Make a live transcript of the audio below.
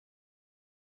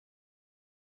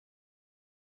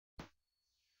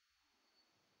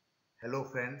Hello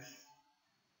friends,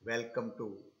 welcome to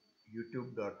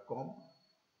youtube.com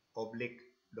oblique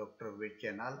Dr. Vet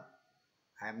channel.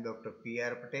 I am Dr.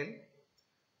 P.R. Patel,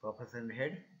 Professor and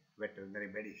Head, Veterinary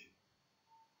Medicine.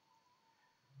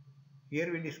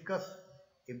 Here we discuss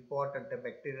important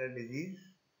bacterial disease,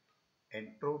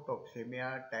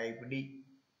 Enterotoxaemia Type D,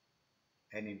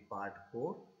 and in part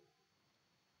 4,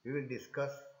 we will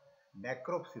discuss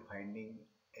necropsy finding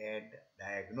and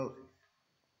diagnosis.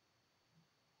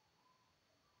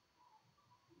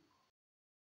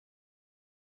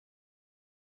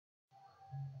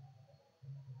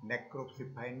 Necropsy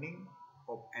finding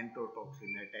of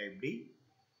Enterotoxaemia Type D.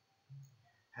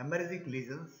 Hemorrhagic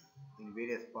lesions in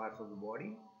various parts of the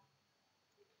body,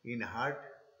 in heart,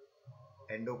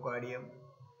 endocardium,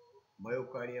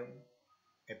 myocardium,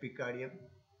 epicardium,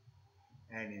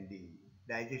 and in the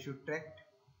digestive tract,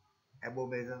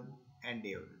 abomasum, and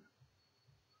duodenum.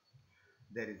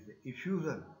 There is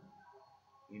effusion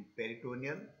in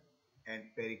peritoneal and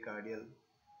pericardial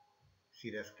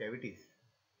serous cavities.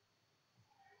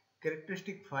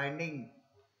 Characteristic finding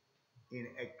in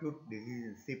acute disease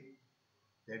in sheep,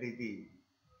 that is the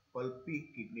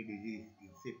pulpy kidney disease in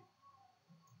sheep,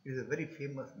 is a very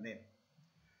famous name,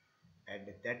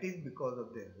 and that is because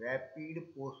of the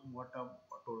rapid post-mortem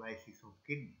autolysis of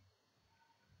kidney.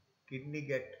 Kidney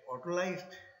get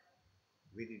autolyzed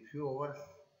within few hours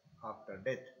after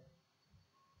death.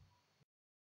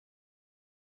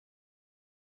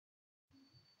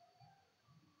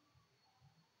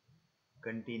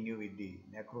 Continue with the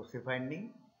necropsy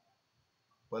finding,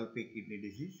 pulpy kidney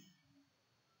disease.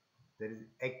 There is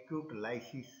acute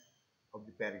lysis of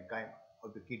the parenchyma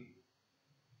of the kidney.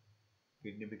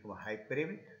 Kidney become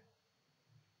hyperemic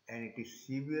and it is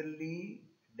severely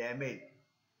damaged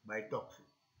by toxin.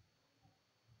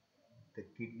 The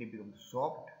kidney becomes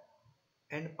soft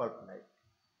and pulp-like,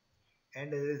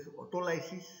 and there is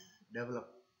autolysis develop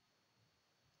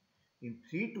in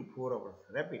 3 to 4 hours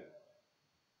rapid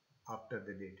after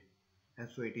the death, and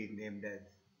so it is named as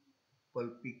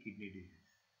pulpy kidney disease.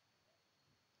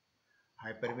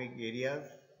 Hyperemic areas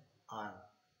are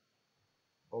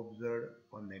observed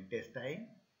on the intestine.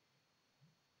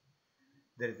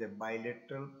 There is a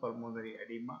bilateral pulmonary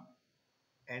edema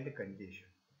and congestion.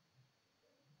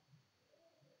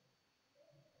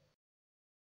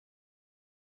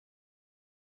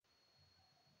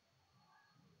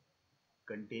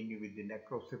 Continue with the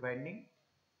necropsy finding.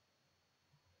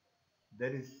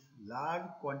 There is large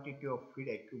quantity of feed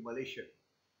accumulation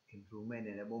in rumen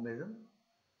and abomasum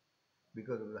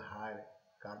because of the high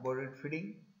carbohydrate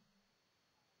feeding,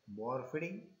 bore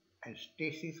feeding, and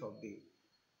stasis of the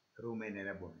rumen and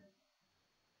abdomen.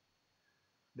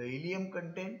 The ileum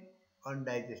contains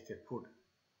undigested food.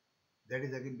 That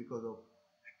is again because of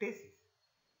stasis.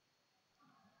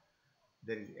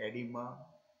 There is edema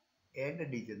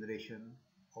and degeneration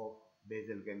of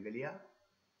basal ganglia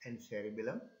and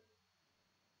cerebellum.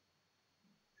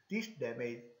 This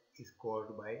damage is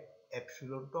caused by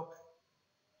epsilon toxin,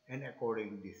 and according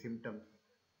to the symptoms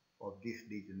of these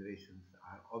degenerations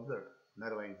are observed,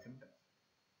 nervine symptoms.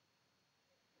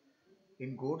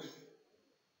 In goats,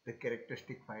 the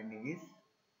characteristic finding is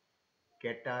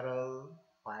catarrhal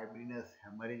fibrinous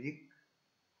hemorrhagic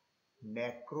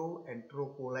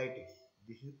necroenterocolitis.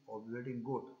 This is observed in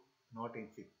goat, not in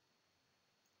sheep.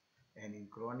 And in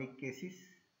chronic cases,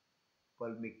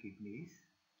 pulmonary kidney is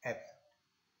absent.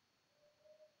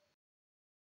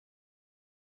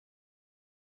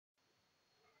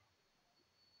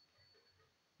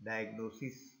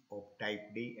 Diagnosis of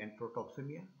type D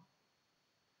enterotoxemia.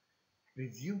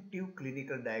 Presumptive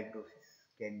clinical diagnosis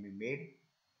can be made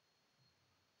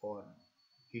on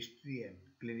history and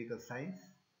clinical signs.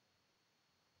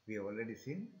 We have already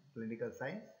seen clinical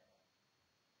signs.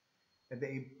 And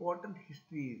the important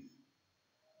history is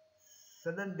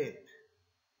sudden death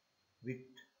with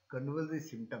convulsive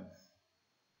symptoms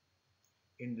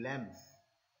in lambs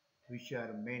which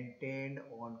are maintained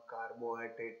on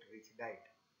carbohydrate rich diet.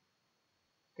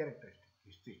 Characteristic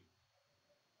history.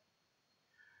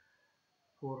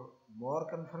 For more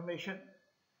confirmation,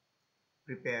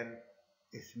 prepare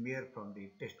a smear from the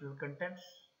intestinal contents,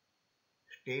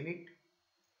 stain it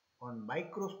on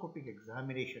microscopic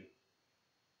examination.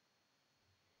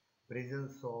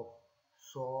 Presence of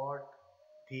short,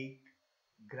 thick,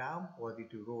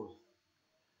 gram-positive rows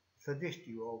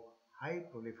suggestive of high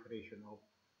proliferation of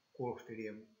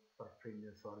Clostridium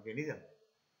perfringens organism.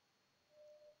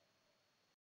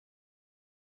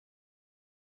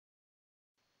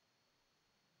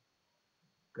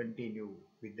 Continue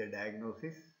with the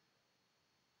diagnosis.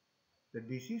 The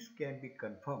disease can be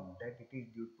confirmed that it is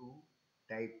due to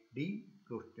type D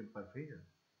Clostridium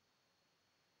perfringens.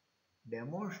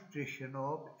 demonstration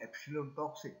of epsilon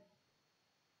toxin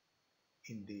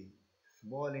in the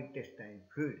small intestine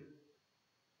fluid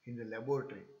in the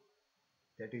laboratory,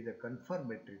 that is a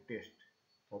confirmatory test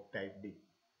of type D.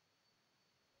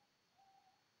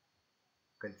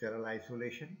 Cultural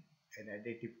isolation and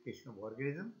identification of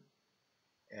organism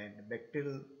and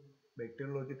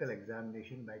bacteriological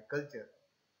examination by culture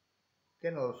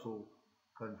can also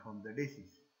confirm the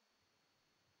disease.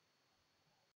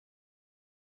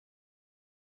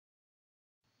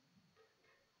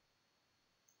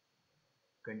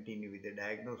 Continue with the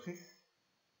diagnosis.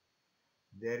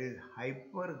 There is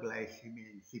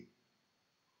hyperglycemia in sick,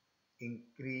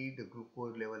 increased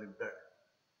glucose level in blood,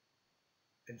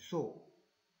 and so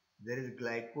there is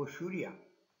glycosuria,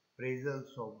 presence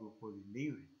of glucose in the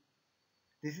urine.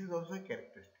 This is also a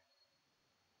characteristic.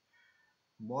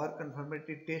 More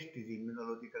confirmatory test is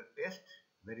immunological test,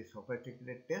 very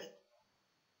sophisticated test,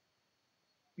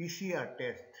 PCR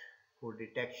test for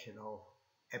detection of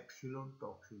epsilon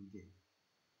toxin gene.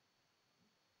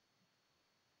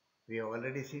 We have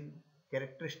already seen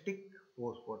characteristic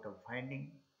postmortem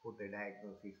finding for the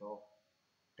diagnosis of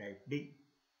type D.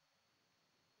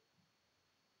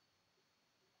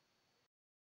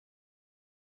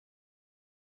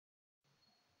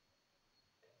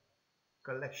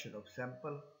 Collection of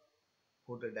sample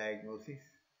for the diagnosis,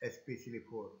 especially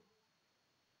for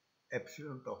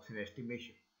epsilon toxin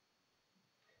estimation.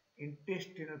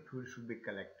 Intestinal fluid should be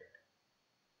collected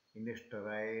in a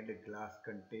sterile glass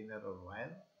container or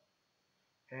vial,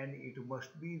 and it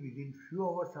must be within few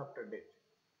hours after death,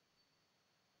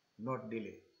 not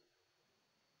delay.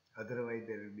 Otherwise,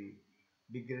 there will be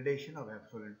degradation of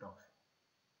epsilon toxin.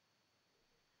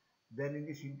 Then in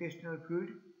this intestinal fluid,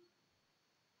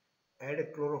 add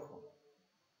a chloroform.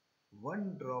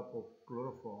 1 drop of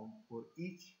chloroform for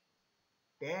each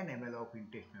 10 ml of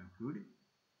intestinal fluid,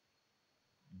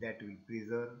 that will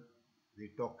preserve the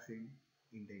toxin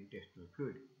in the intestinal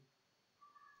fluid.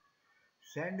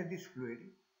 Send this fluid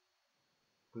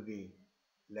to the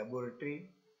laboratory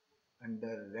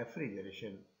under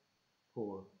refrigeration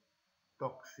for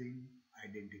toxin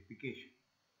identification.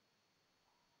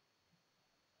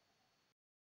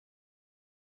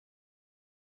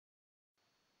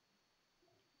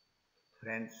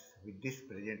 Friends, with this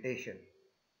presentation,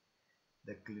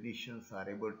 the clinicians are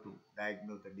able to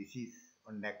diagnose the disease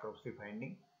on necropsy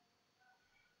finding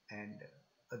and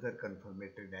other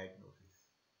confirmatory diagnosis.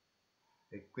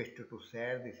 Requested to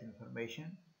share this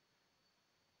information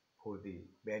for the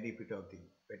benefit of the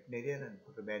veterinarian and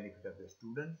for the benefit of the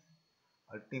students,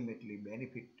 ultimately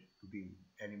benefit to the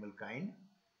animal kind.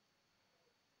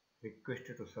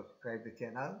 Requested to subscribe the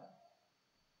channel,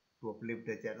 to uplift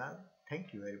the channel.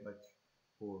 Thank you very much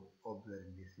for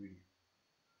observing this.